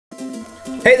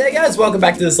Hey there guys, welcome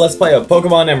back to this Let's Play of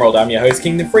Pokemon Emerald. I'm your host,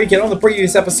 King the Freak, and on the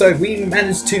previous episode we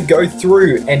managed to go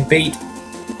through and beat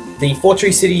the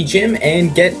Fortree City Gym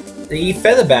and get the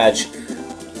Feather Badge.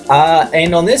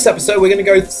 And on this episode we're going to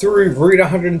go through Route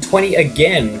 120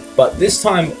 again, but this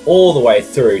time all the way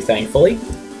through, thankfully.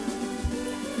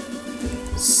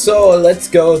 So let's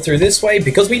go through this way,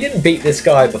 because we didn't beat this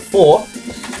guy before.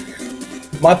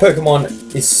 My Pokemon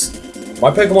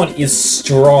is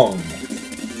strong.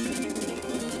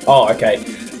 Oh, okay.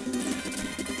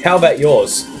 How about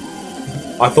yours?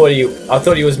 I thought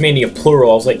he was meaning a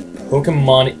plural. I was like,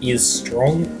 Pokemon is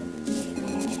strong?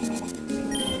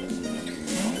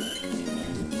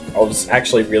 I was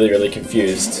actually really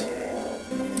confused.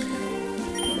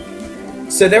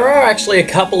 So there are actually a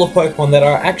couple of Pokemon that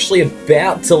are actually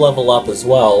about to level up as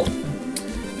well.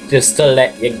 Just to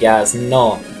let you guys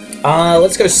know.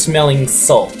 Let's go Smelling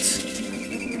Salt.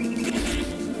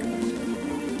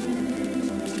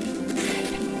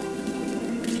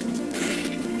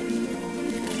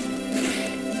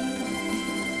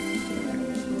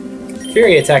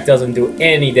 Fury Attack doesn't do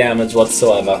any damage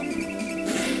whatsoever.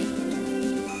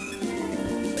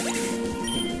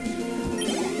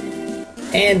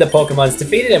 And the Pokemon's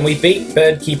defeated, and we beat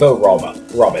Birdkeeper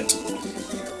Robert.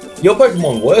 Your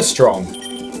Pokemon were strong.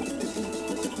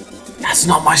 That's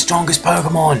not my strongest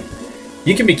Pokemon!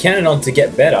 You can be counted on to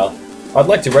get better. I'd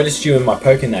like to register you in my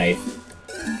Pokénave.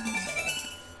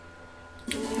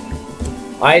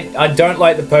 I don't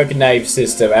like the Pokénave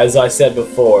system, as I said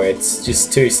before, it's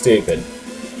just too stupid.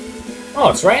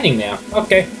 Oh, it's raining now.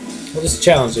 Okay, we'll just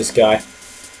challenge this guy.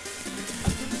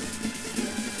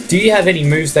 Do you have any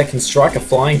moves that can strike a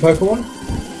flying Pokemon?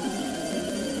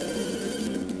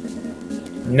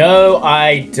 No,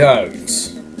 I don't.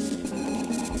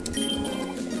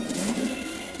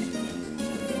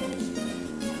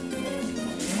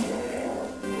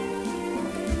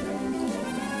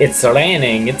 It's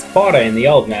raining, it's pouring, the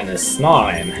old man is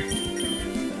snoring.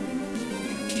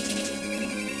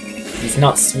 He's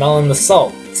not smelling the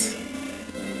salt.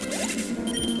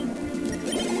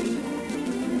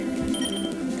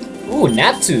 Ooh,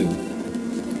 Natu!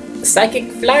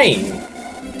 Psychic Flying!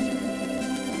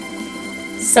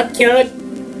 So cute!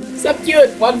 So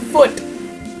cute! 1 foot!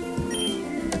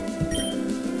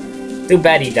 Too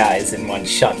bad he dies in one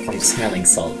shot from smelling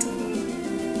salt.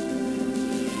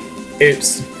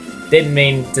 Oops. Didn't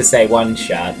mean to say one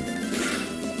shot.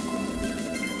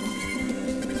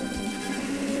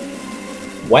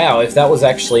 Wow, if that was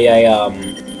actually a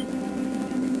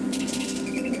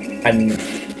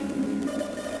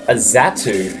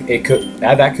Xatu,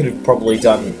 that could have probably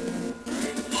done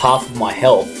half of my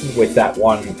health with that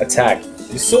one attack.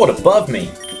 You soared above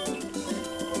me.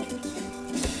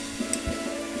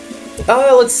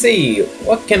 Let's see.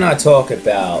 What can I talk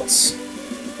about?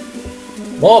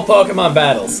 More Pokemon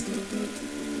battles.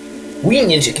 We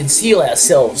need to conceal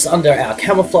ourselves under our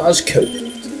camouflage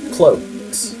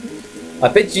cloaks. I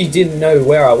bet you didn't know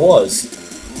where I was.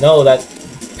 No, that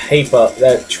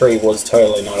tree was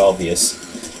totally not obvious.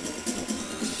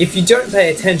 If you don't pay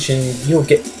attention, you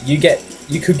could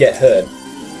get hurt.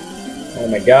 Oh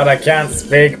my god, I can't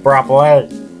speak properly.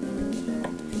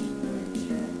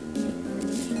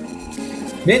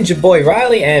 Ninja Boy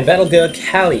Riley and Battle Girl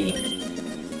Callie.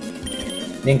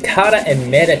 Nincada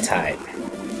and Meditite.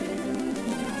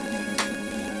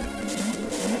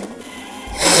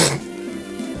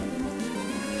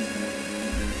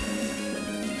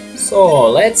 So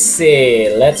let's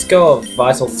see. Let's go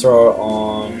Vital Throw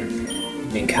on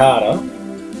Nincada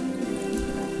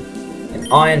and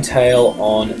Iron Tail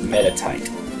on Meditite.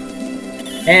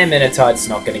 And Meditite's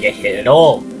not going to get hit at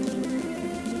all.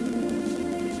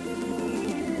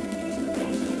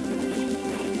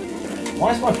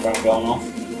 Why is my phone going off?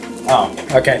 Oh,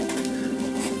 okay.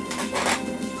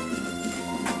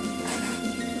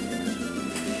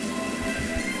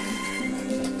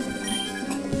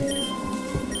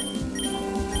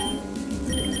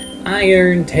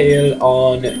 Iron Tail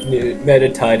on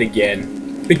Meditite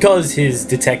again, because his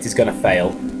Detect is gonna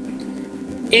fail.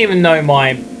 Even though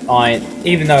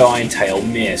Iron Tail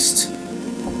missed.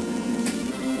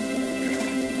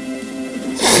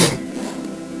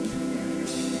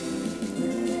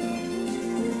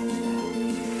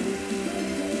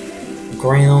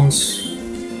 Grounds.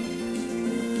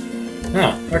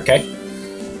 Oh, okay.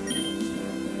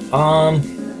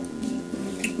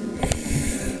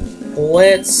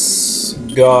 Let's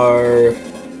go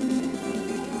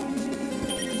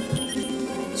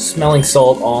Smelling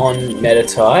Salt on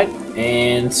Meditite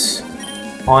and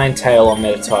Iron Tail on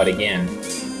Meditite again.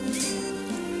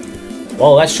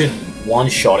 Well, that should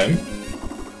one-shot him.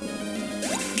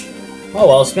 Oh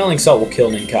well, Smelling Salt will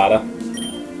kill Ninkata.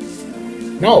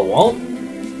 No, it won't.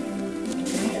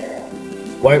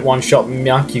 Won't one-shot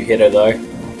Myaku Hitter though.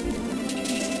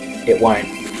 It won't.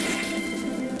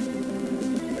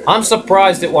 I'm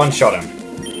surprised it one-shot him.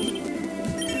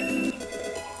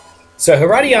 So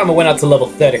Haradiama went up to level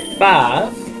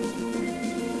 35.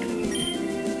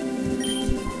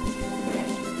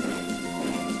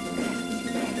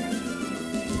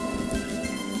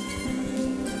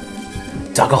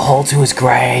 Dug a hole to his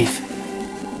grave.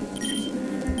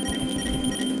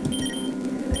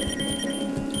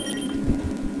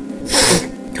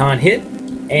 Can't hit,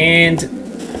 and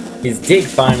his dig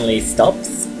finally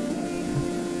stops.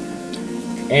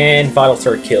 And Vital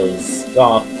Throw kills.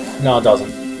 Oh, no it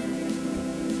doesn't.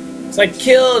 It's like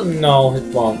kill. No, it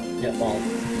won't. It won't.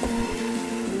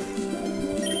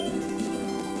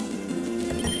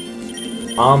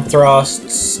 Arm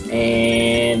thrusts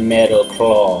and Metal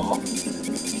Claw.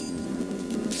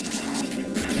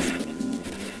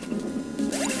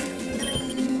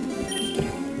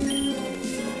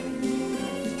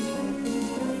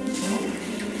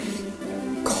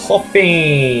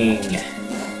 Coughing.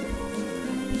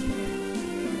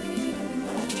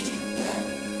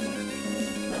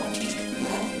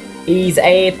 He's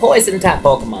a poison type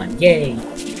Pokemon. Yay.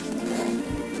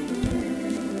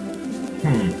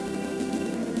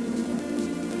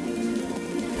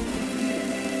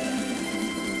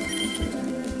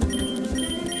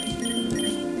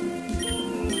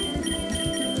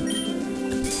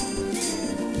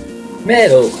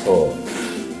 Metal Claw.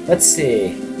 Let's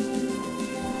see.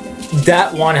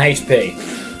 That 1 HP.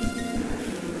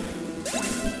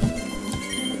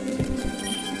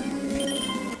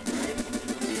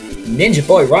 Ninja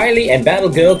Boy Riley and Battle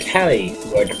Girl Callie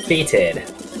were defeated.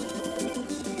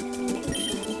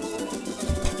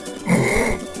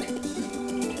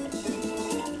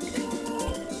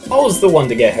 I was the one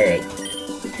to get hurt.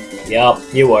 Yup,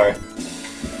 you were.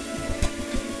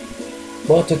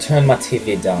 About to turn my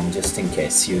TV down just in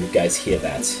case you guys hear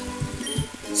that.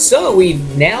 So we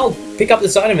now pick up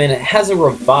this item and it has a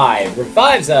revive.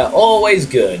 Revives are always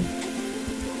good.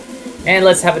 And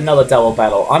let's have another double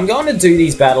battle. I'm going to do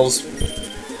these battles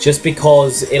just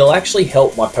because it'll actually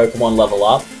help my Pokemon level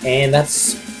up, and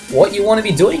that's what you want to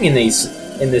be doing in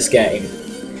this game.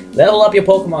 Level up your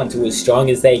Pokemon to as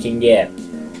strong as they can get.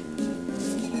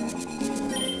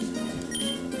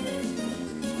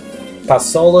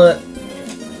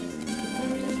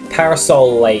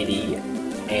 Parasol Lady,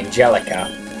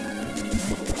 Angelica.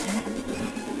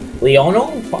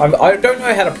 Leonel? I don't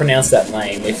know how to pronounce that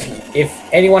name. If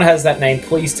anyone has that name,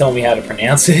 please tell me how to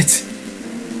pronounce it.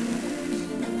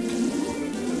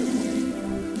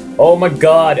 Oh my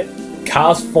god.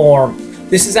 Cast Form.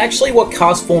 This is actually what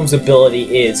Cast Form's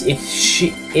ability is. If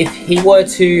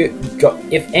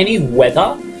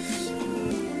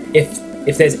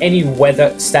there's any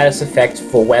weather status effect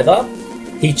for weather,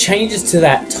 he changes to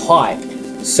that type.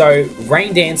 So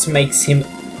Rain Dance makes him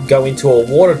go into a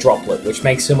water droplet, which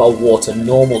makes him a water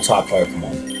normal type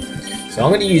Pokemon. So I'm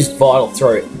going to use Vital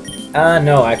Throw.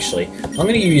 No, actually. I'm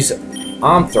going to use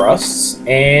Arm Thrusts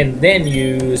and then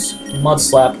use Mud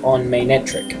Slap on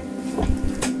Manectric.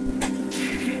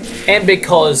 And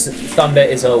because Thunder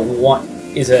is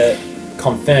a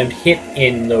confirmed hit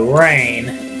in the rain,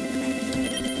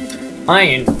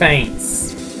 Iron Feints.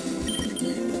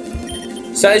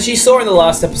 So as you saw in the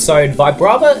last episode,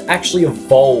 Vibrava actually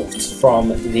evolved from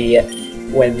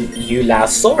when you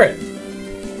last saw it.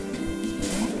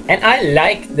 And I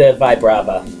like the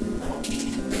Vibrava.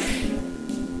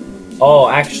 Oh,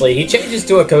 actually, he changes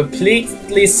to a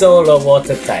completely solo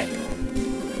water type.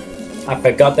 I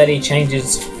forgot that he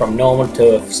changes from normal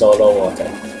to a solo water.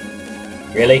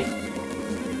 Really?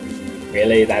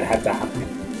 Really? That had to happen?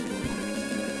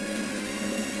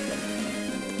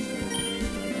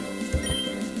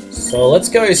 So let's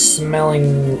go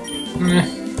Smelling...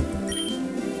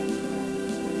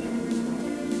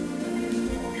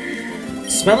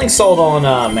 Smelling Salt on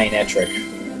Manectric.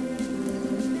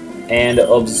 And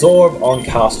Absorb on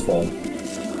Cast Form.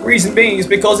 Reason being is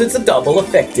because it's a double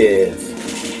effective.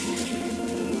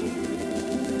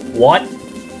 What?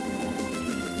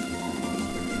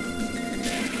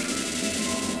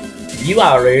 You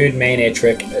are rude,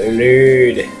 Manectric.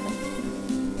 Rude.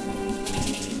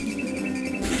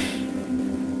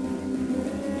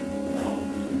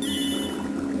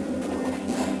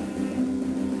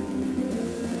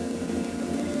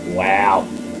 Wow.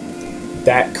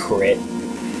 That crit.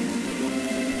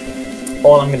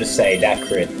 All I'm gonna say, that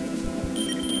crit.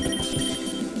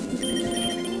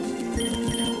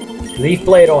 Leaf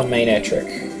Blade on Manectric.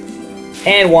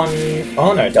 And one...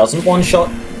 Oh no, it doesn't. One shot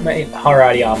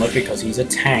Haradiama because he's a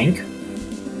tank.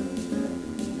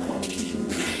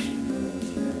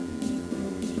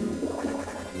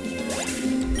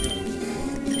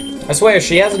 I swear,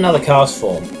 she has another cast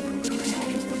form.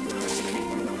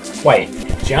 Wait,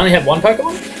 she only had one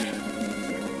Pokemon?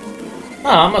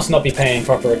 Ah, I must not be paying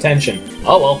proper attention.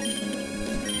 Oh well.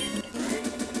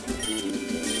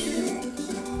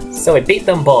 So we beat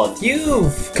them both.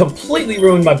 You've completely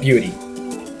ruined my beauty.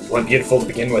 You weren't beautiful to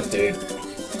begin with, dude.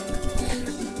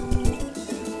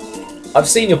 I've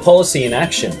seen your policy in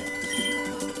action.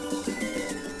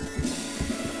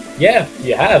 Yeah,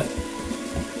 you have.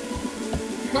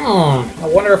 I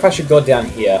wonder if I should go down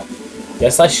here.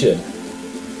 Yes, I should.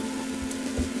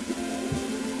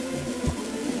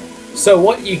 So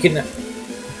what you can...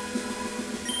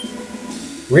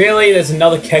 Really? There's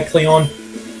another Kecleon?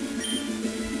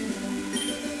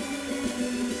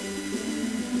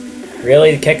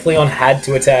 Really? The Kecleon had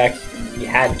to attack? He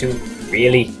had to?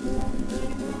 Really?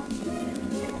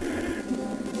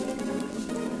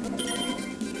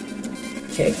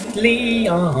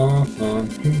 Kecleon.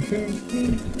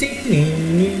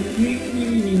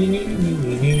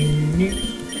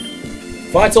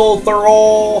 Vital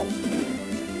Throw.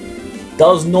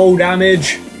 Does no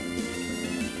damage.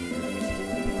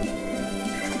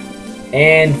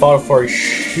 And Vital Throw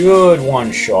should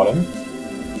one-shot him.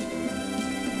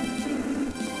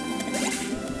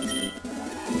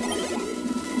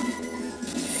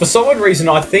 For some odd reason,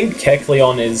 I think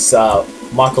Kecleon is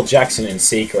Michael Jackson in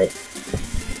secret.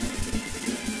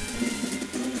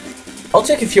 I'll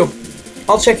check your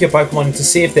Pokemon to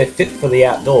see if they're fit for the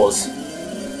outdoors.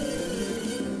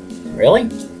 Really?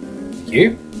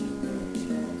 You?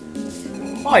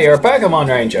 Oh, you're a Pokemon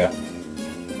Ranger.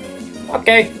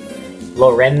 Okay.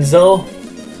 Lorenzo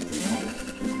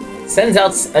sends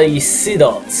out a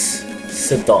Sedottl.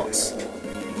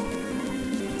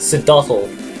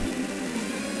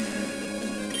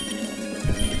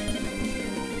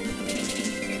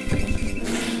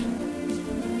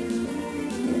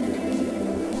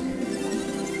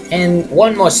 And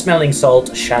one more smelling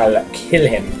salt shall kill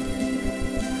him.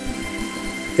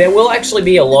 There will actually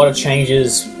be a lot of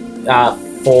changes for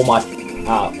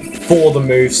the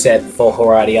moveset for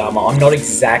Haradiama. I'm not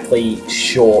exactly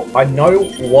sure. I know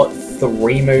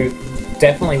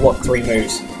definitely what three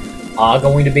moves are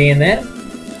going to be in there,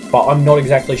 but I'm not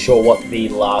exactly sure what the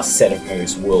last set of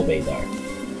moves will be though.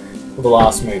 Well, the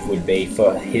last move would be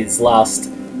for his last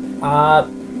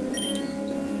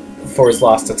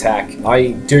attack.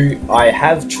 I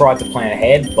have tried to plan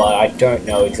ahead, but I don't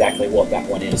know exactly what that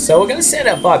one is. So we're going to send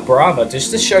out Vibrava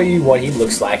just to show you what he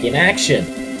looks like in action.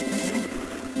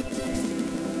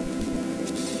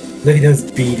 Look at those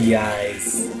beady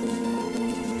eyes.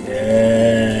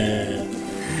 Yeah.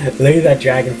 Look at that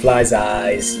dragonfly's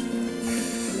eyes.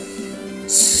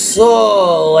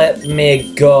 So let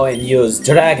me go and use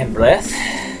Dragon Breath.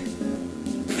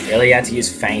 Really had to use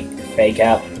Fake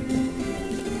Out.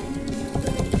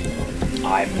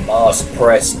 I must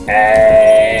press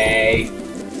A.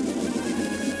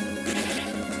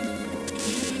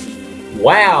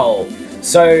 Wow!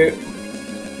 So,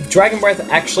 Dragon Breath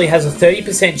actually has a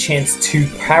 30% chance to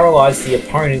paralyze the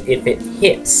opponent if it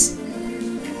hits.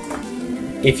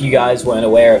 If you guys weren't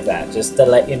aware of that, just to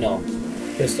let you know.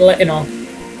 Just to let you know.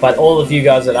 But all of you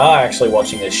guys that are actually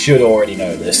watching this should already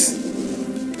know this.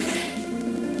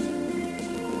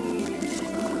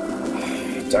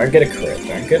 Don't get a crit,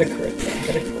 don't get a crit, don't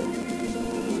get a crit.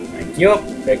 Thank you,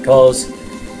 because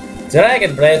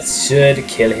Dragon Breath should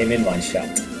kill him in one shot.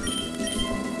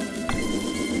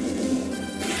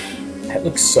 That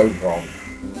looks so wrong.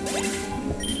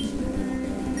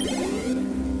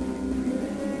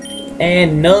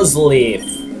 And Nuzleaf.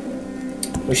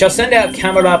 We shall send out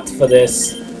Camerupt for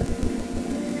this.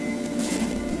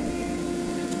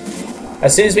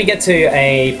 As soon as we get to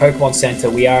a Pokemon Center,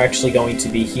 we are actually going to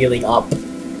be healing up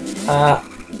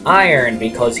Iron,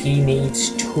 because he needs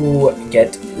to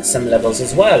get some levels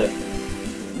as well.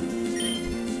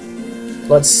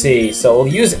 Let's see, so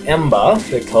we'll use Ember,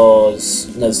 because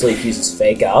Nuzleaf uses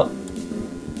Fake Out.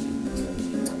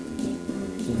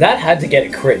 That had to get a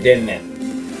crit, didn't it?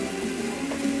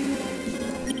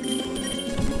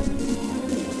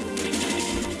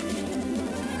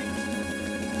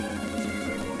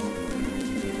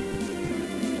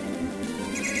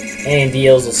 And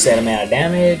deals a set amount of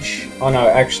damage. Oh no,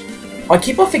 actually, I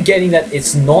keep on forgetting that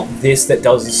it's not this that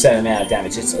does a set amount of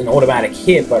damage. It's an automatic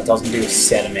hit, but it doesn't do a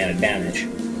set amount of damage.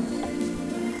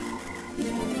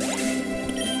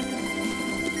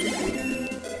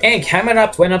 And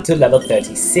Camerupt went up to level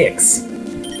 36.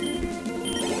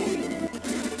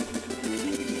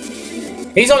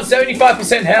 He's on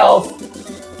 75% health!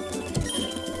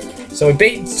 So he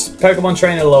beats Pokemon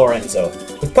Trainer Lorenzo.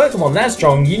 With Pokemon that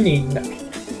strong,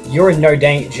 you're in no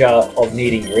danger of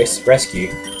needing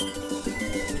rescue.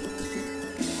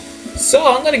 So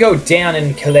I'm gonna go down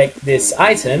and collect this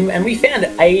item, and we found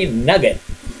a nugget.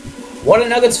 What are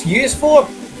nuggets used for?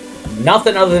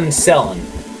 Nothing other than selling.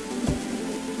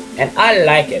 And I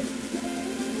like it.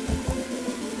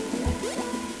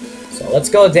 So let's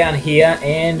go down here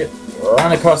and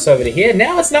run across over to here.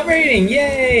 Now it's not raining,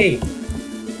 yay!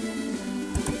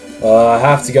 I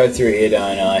have to go through here,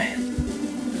 don't I?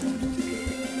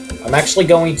 I'm actually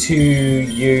going to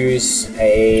use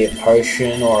a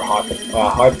potion or a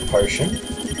hyper potion.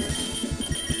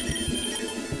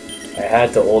 I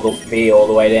had to be all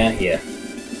the way down here.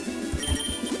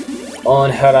 On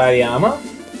Harayama.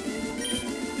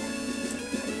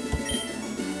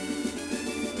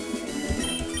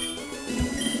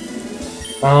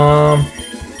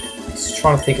 Just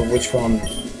trying to think of which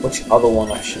other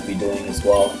one I should be doing as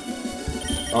well.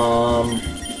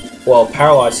 Well,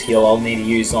 Paralyze Heal I'll need to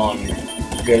use on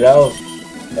Grovile.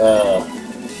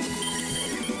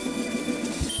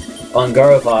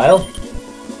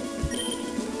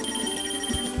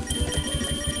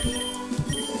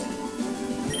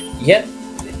 Yep,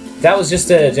 that was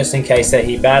just in case that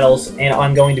he battles, and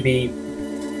I'm going to be...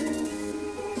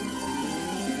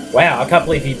 Wow, I can't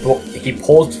believe he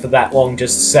paused for that long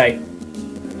just to say,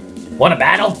 "Want a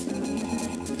battle?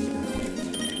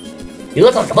 You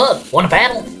look like a bug. Want a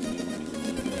battle?"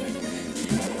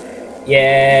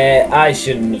 Yeah, I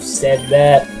shouldn't have said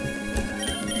that.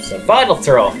 So, Vital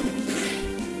Throw.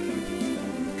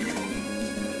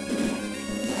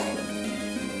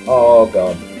 Oh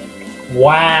god.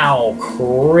 Wow,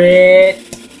 crit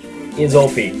is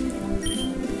OP.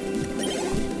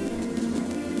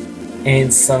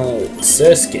 And some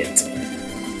Surskit.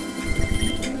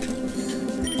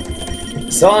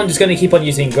 So I'm just going to keep on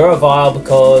using Grovile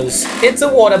because it's a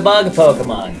water bug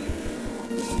Pokemon.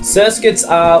 Surskits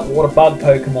are water bug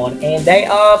Pokemon and they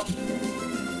are...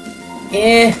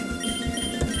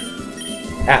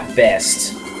 at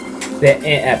best.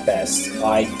 They're at best.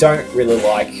 I don't really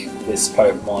like this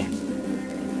Pokemon.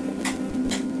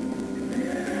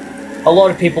 A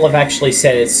lot of people have actually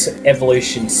said its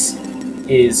evolution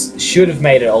should have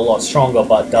made it a lot stronger,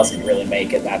 but doesn't really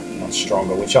make it that much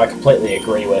stronger, which I completely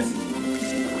agree with.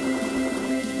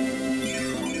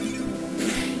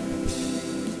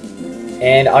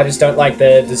 And I just don't like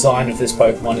the design of this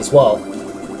Pokemon as well.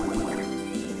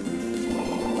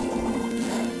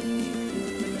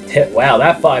 Wow,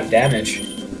 that 5 damage.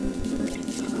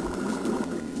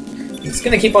 I'm just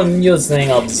going to keep on using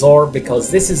Absorb because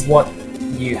this is what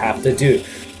you have to do.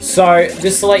 So,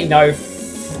 just to let you know,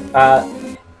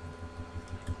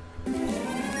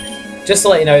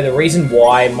 the reason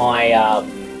why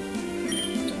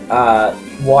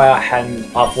why I hadn't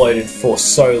uploaded for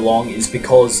so long is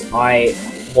because I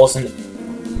wasn't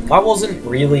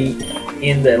really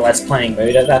in the Let's Playing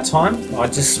mood at that time. I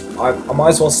might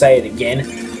as well say it again,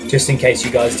 just in case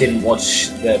you guys didn't watch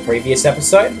the previous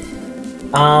episode.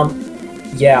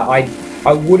 Yeah,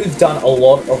 I would have done a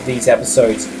lot of these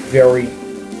episodes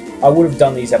I would have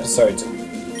done these episodes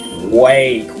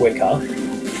way quicker,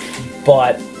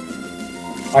 but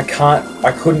I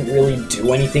couldn't really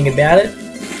do anything about it.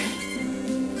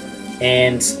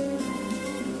 And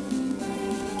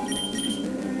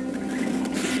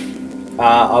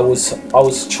I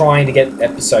was trying to get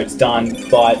episodes done,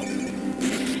 but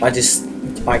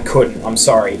I couldn't. I'm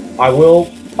sorry. I will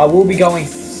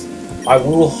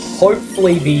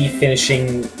hopefully be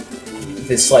finishing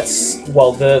this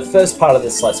the first part of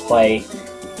this Let's Play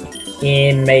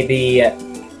in maybe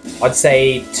I'd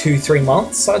say 2-3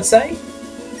 months. I'd say.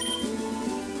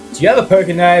 Do you have a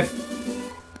poker knife?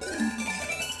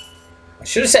 I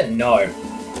should have said no.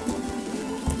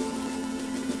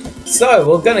 So,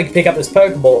 we're going to pick up this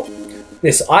Pokeball,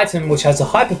 this item which has a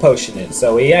Hyper Potion in it.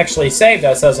 So we actually saved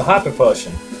ourselves a Hyper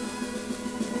Potion.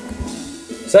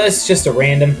 So this is just a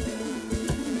random.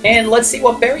 And let's see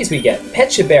what berries we get.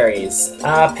 Pecha Berries.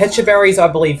 Pecha Berries, I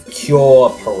believe,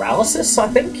 cure paralysis, I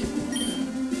think.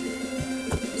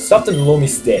 Something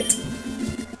Lumistet.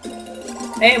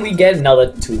 And we get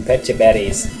another 2 Pecha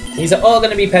Berries. These are all going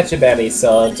to be Pecha Berries,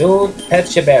 so 2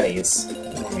 Pecha Berries.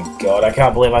 Oh my god, I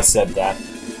can't believe I said that.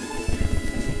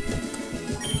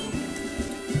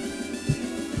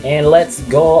 And let's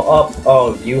go up.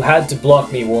 Oh, you had to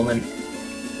block me, woman.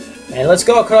 And let's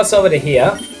go across over to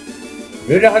here.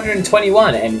 Route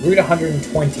 121 and Route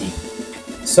 120.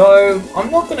 So, I'm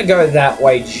not going to go that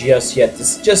way just yet,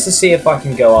 just to see if I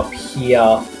can go up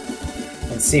here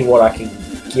and see what I can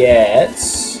get.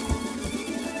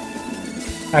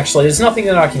 Actually, there's nothing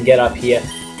that I can get up here.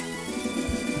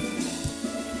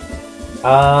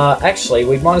 Actually,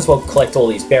 we might as well collect all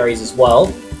these berries as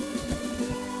well.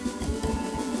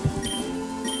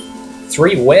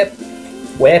 3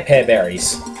 werepear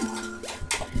berries.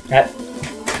 That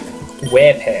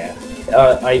werepear.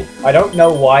 I don't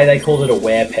know why they called it a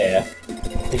werepear.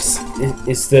 Is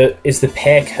the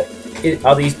pear?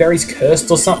 Are these berries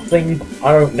cursed or something?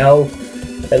 I don't know.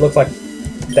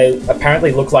 They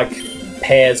apparently look like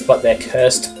pears, but they're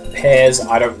cursed pears.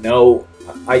 I don't know.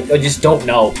 I just don't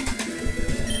know.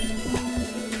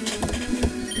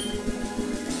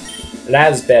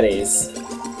 Raspberries.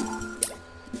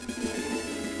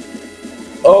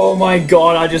 Oh my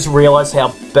god, I just realized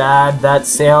how bad that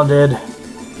sounded.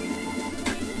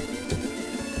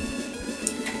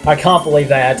 I can't believe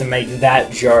they had to make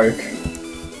that joke.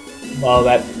 Well,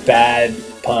 that bad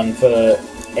pun for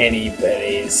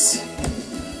anybody's.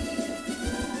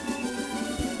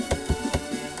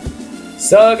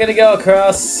 So, gonna go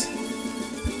across.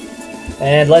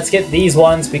 And let's get these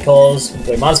ones because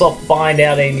we might as well find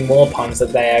out any more puns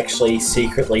that they actually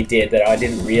secretly did that I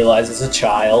didn't realize as a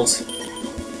child.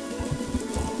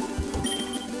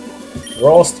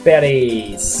 Roast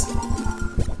berries.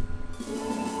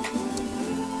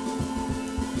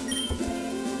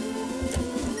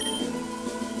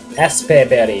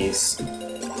 Asperberries.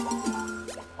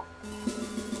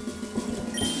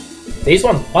 These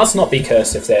ones must not be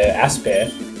cursed if they're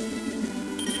asper.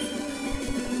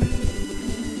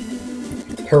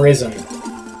 Prism,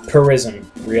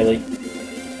 really.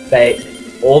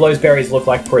 All those berries look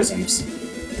like prisms.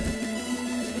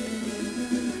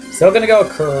 So we're gonna go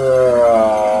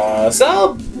across.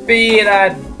 I'll be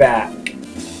right back.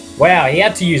 Wow, he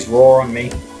had to use raw on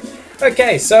me.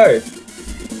 Okay, so.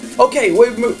 Okay,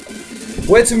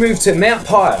 we're to move to Mount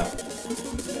Pyre.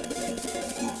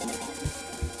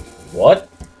 What?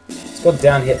 It's got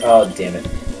down here. Oh, damn it.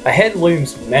 Ahead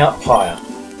looms Mount Pyre.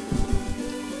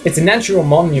 It's a natural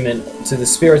monument to the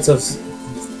spirits of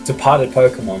departed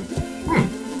Pokemon.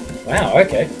 Wow,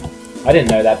 okay. I didn't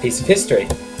know that piece of history.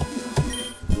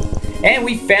 And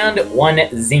we found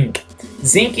 1 zinc.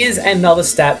 Zinc is another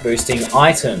stat boosting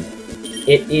item.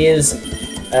 It is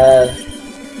a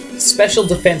special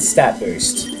defense stat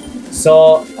boost.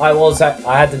 So I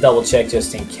had to double check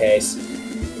just in case.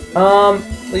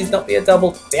 Please don't be a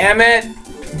double. Damn it!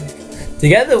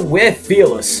 Together we're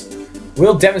fearless.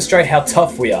 We'll demonstrate how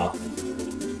tough we are.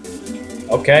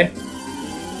 Okay.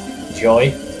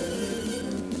 Joy.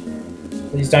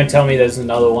 Please don't tell me there's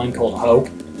another one called Hope.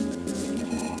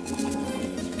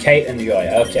 Kate and Joy.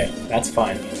 Okay, that's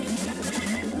fine.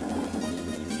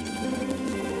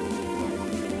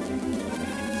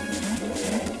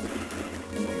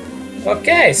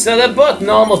 Okay, so they're both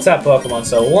normal type Pokemon,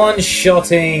 so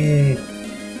one-shotting...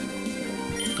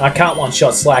 I can't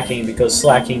one-shot Slacking because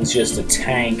Slacking's just a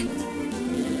tank.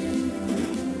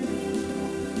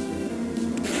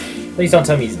 Please don't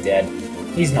tell me he's dead.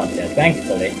 He's not dead,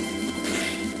 thankfully.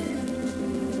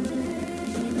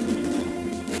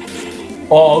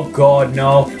 Oh god,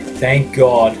 no. Thank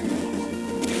god.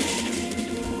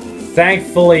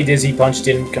 Thankfully Dizzy Punch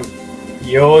didn't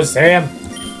use him.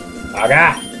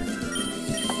 Okay.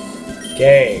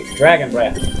 Okay, Dragon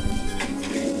Breath.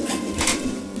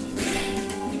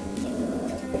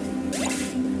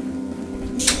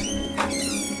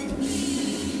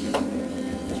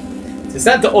 Is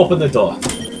that to open the door?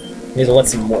 Need to let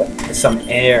some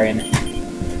air in.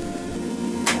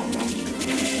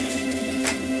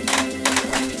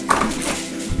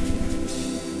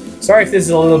 Sorry if there's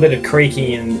a little bit of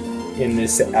creaking in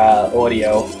this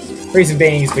audio. Reason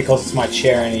being is because it's my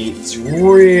chair and it's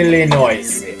really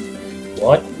noisy.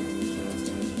 What?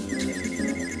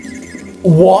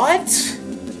 What?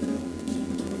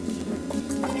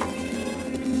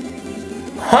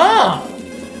 Huh?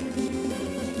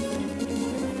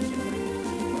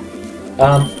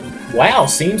 Wow,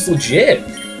 seems legit.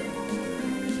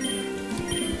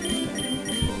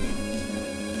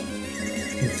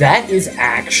 That is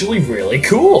actually really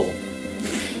cool.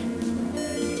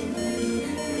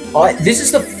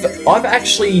 I've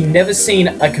actually never seen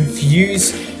a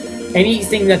confuse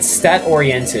anything that's stat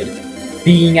oriented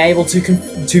being able to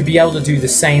do the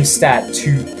same stat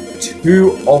to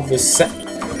two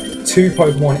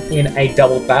Pokemon in a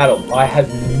double battle. I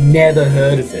have never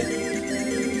heard of it.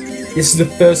 This is the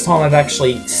first time I've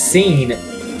actually seen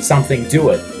something do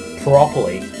it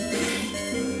properly.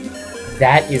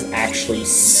 That is actually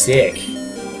sick.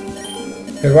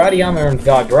 Hirayama and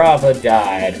Vibrava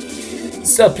died.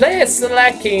 So player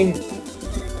selecting...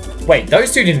 Wait,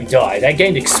 those two didn't die. They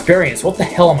gained experience. What the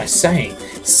hell am I saying?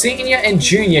 Senior and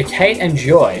Junior, Kate and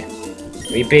Joy.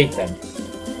 We beat them.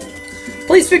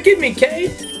 Please forgive me,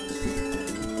 Kate!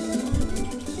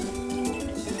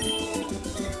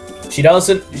 She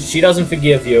doesn't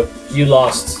forgive you. You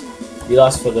lost. You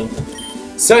lost for them.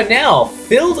 So now,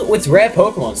 filled with rare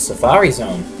Pokemon, Safari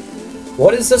Zone.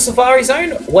 What is the Safari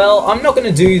Zone? Well, I'm not going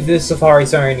to do the Safari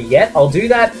Zone yet. I'll do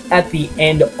that at the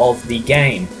end of the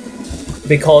game.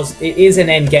 Because it is an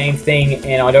end game thing,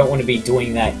 and I don't want to be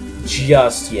doing that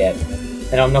just yet.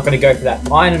 And I'm not going to go for that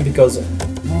item because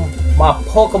my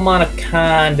Pokemon are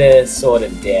kinda sorta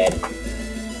dead.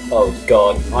 Oh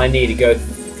god, I need to go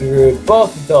through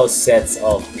both of those sets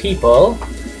of people.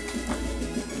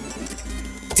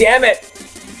 Damn it!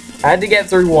 I had to get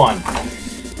through one.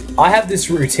 I have this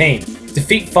routine.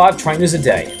 Defeat 5 trainers a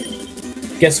day.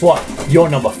 Guess what? You're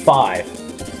number 5.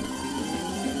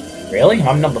 Really?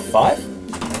 I'm number 5?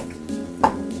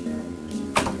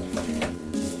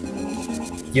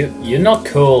 You're not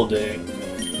cool, dude.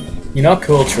 You're not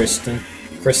cool, Tristan.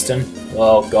 Kristen.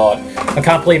 Oh god. I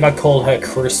can't believe I called her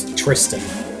Tristan.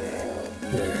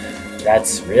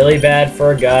 That's really bad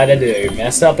for a guy to do.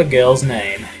 Mess up a girl's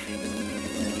name.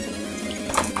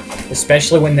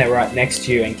 Especially when they're right next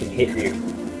to you and can hit you.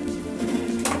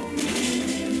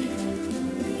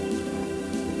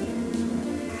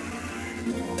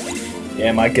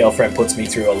 Yeah, my girlfriend puts me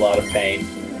through a lot of pain.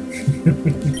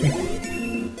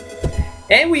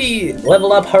 And we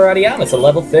level up Haradiana to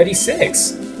level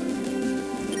 36.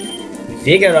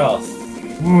 Vigoroth.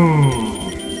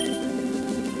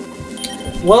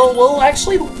 Well, we'll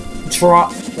actually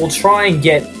try and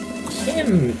get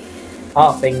him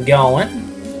up and going.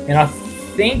 And I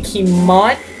think he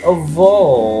might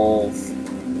evolve.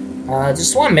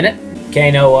 Just 1 minute. Okay,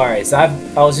 no worries. I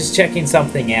was just checking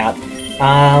something out.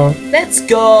 Let's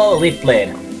go Leaf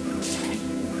Blade.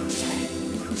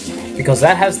 Because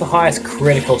that has the highest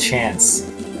critical chance.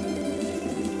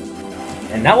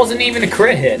 And that wasn't even a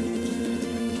crit hit.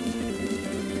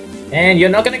 And you're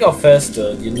not gonna go first,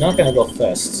 dude. You're not gonna go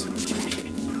first.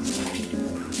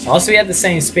 Unless we had the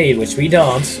same speed, which we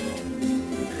don't.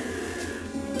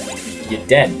 You're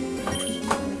dead.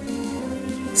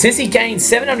 Since he gained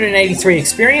 783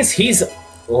 experience, he's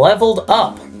leveled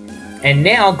up. And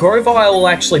now Grovyle will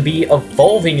actually be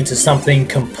evolving into something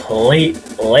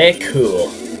completely cool.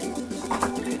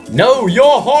 No,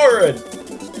 you're horrid!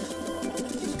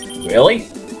 Really?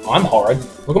 I'm horrid.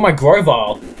 Look at my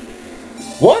Grovyle.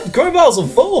 What? Grovyle's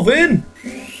evolving?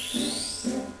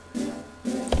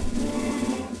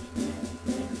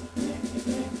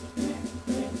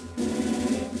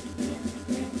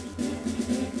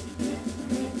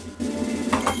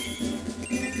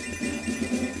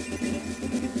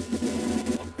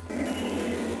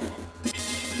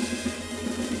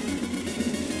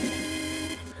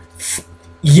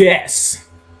 Yes!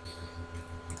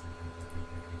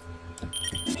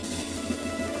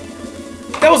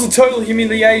 That was a total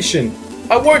humiliation.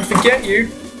 I won't forget you.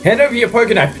 Hand over your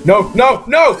Pokédex. No, no,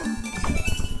 no!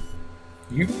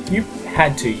 You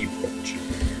had to, you bitch.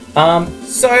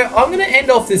 So I'm gonna end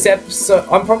off this episode.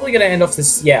 I'm probably gonna end off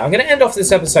this. Yeah, I'm gonna end off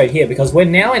this episode here because we're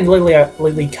now in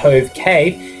Lily Cove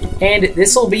Cave, and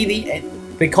this will be the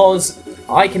end because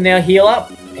I can now heal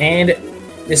up, and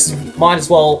this might as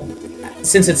well.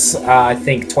 Since it's, I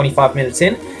think, 25 minutes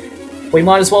in, we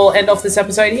might as well end off this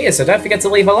episode here. So don't forget to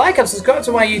leave a like and subscribe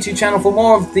to my YouTube channel for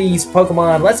more of these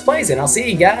Pokemon Let's Plays. And I'll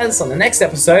see you guys on the next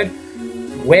episode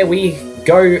where we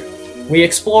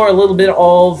explore a little bit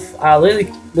of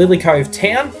Lily Cove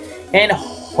Town and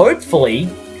hopefully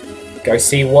go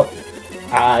see what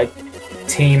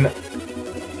Team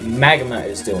Magma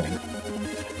is doing.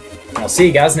 I'll see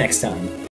you guys next time.